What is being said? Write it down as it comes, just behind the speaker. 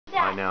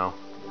I know.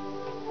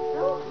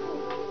 Ho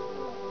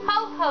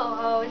ho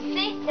ho,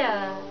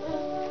 Santa.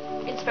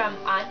 It's from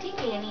Auntie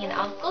Danny and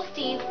Uncle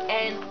Steve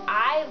and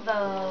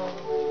Ivo.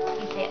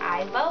 You say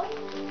Ivo?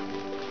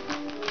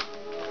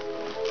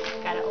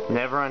 Gotta open.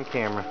 Never on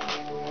camera.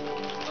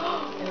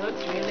 It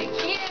looks really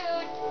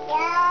cute.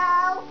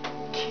 No.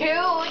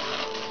 Cute.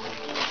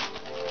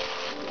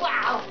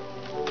 Wow.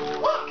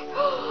 Look.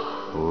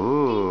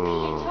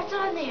 Ooh. What's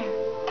on there?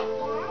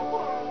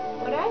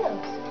 What are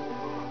those?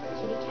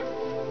 Kitty cats?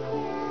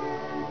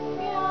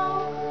 Meow.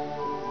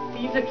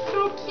 These are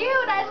so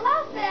cute. I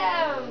love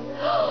them.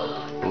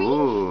 Green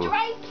Ooh.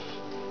 stripes.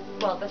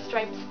 Well, the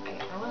stripes,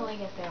 well, I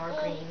guess they are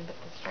green, but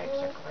the stripes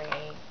are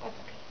gray. That's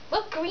okay.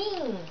 Look,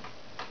 green.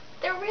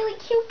 They're really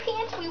cute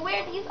pants. We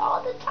wear these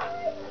all the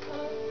time.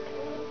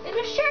 And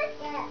a shirt.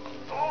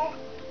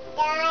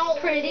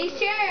 Pretty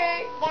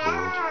shirt.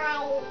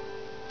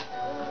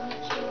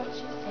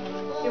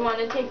 You want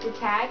to take the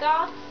tag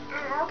off?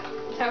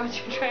 Is that what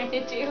you're trying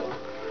to do?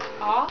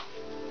 Off?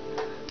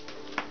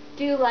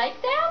 Do you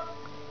like them?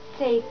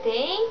 Say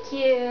thank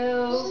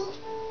you.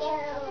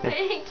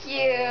 Thank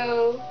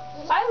you.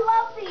 I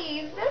love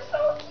these. They're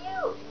so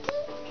cute.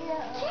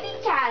 Kitty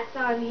cats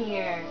on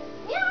here.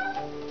 Meow.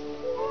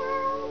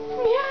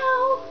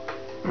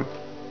 Meow.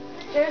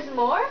 There's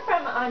more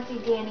from Auntie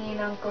Danny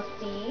and Uncle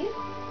Steve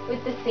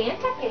with the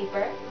Santa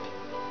paper.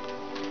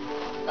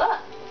 Look,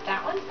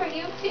 that one's for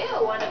you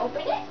too. Want to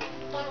open it?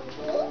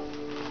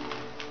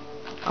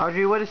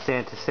 Audrey, what does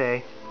Santa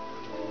say?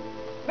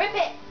 Rip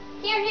it.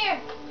 Here, here.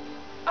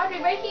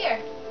 Audrey, right here.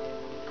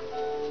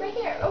 Right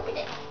here. Open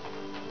it.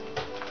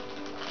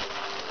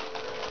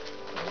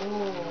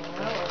 Ooh,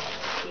 that was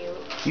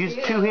cute.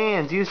 Use 2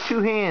 hands. Use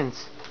 2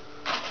 hands.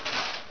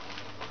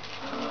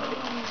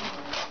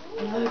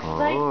 Looks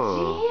like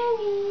Danny.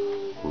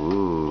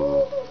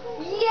 Ooh.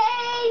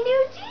 Yay,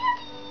 new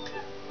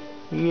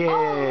Danny. Yeah. Oh,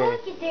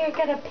 look at there.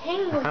 Got a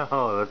penguin.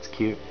 Oh, that's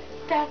cute.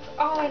 That's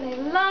all, and I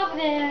love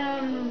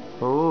them.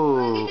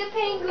 Ooh. Look at the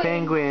penguin.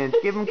 Penguins.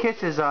 Give them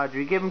kisses,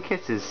 Audrey. Give them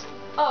kisses.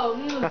 Oh,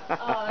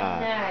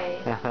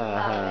 nice.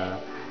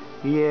 Love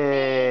it.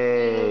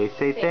 Yay.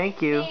 Say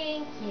thank you.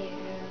 Thank you.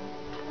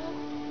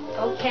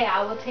 Okay,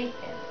 I will take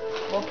them.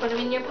 We'll put them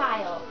in your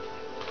pile.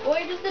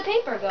 Where does the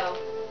paper go?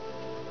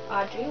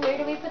 Audrey, where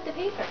do we put the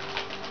paper?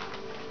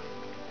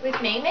 With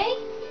Maymay?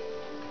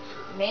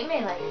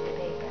 Maymay likes the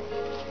paper.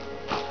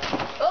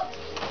 Oops,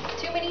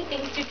 too many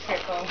things to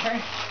trip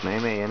over.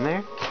 Maymay in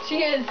there?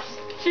 She is.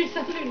 She's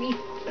underneath.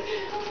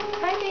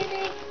 Hi,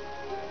 Maymay.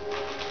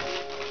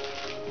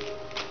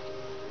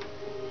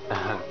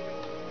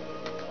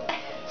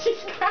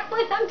 She's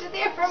crawling under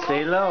there for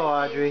Stay more. low,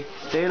 Audrey.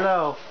 Stay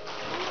low.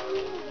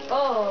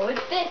 Oh,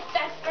 what's this?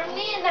 That's from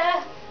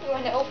Nana. You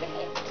want to open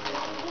it?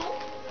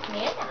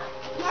 Nana.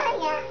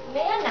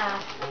 Nana.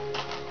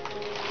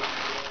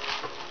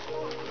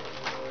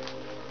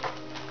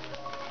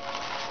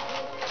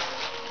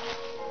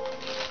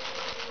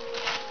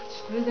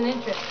 Losing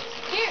interest.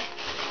 Here.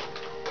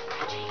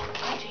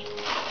 Audrey.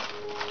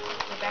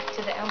 Go back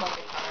to the Elmo guitar.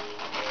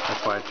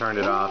 That's why I turned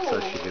it off so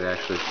she could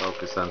actually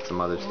focus on some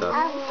other stuff.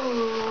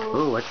 Ooh.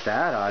 Ooh, what's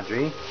that,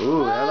 Audrey?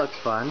 Ooh, that looks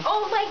fun.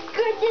 Oh my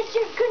goodness,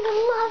 you're gonna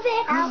love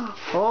it.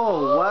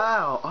 Oh,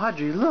 wow.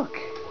 Audrey, look.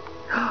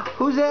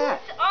 Who's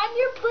that? It's on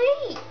your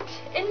plate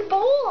and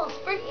bowls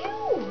for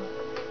you.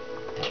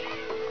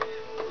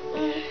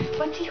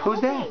 What's he Who's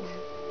holding? that? Is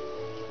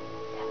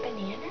that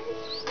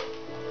bananas?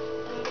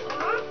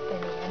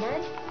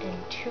 Bananas and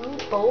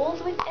 2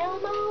 bowls with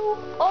Elmo?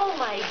 Oh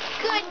my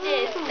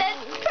goodness,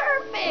 that's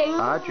perfect.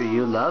 Audrey,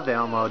 you love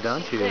Elmo,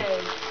 don't you?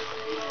 Yes.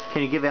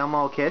 Can you give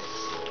Elmo a kiss?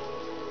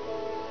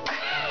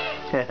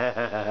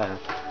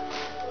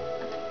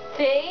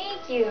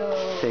 Thank you.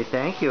 Say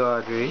thank you,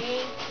 Audrey.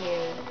 Thank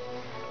you.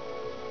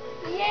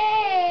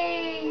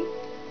 Yay!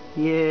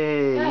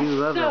 Yay, That's you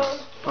love so him.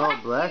 Oh,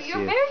 bless You're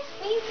you. very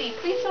sleepy.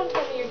 Please don't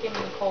tell me you're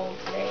getting a cold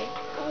today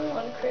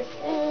on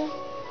Christmas.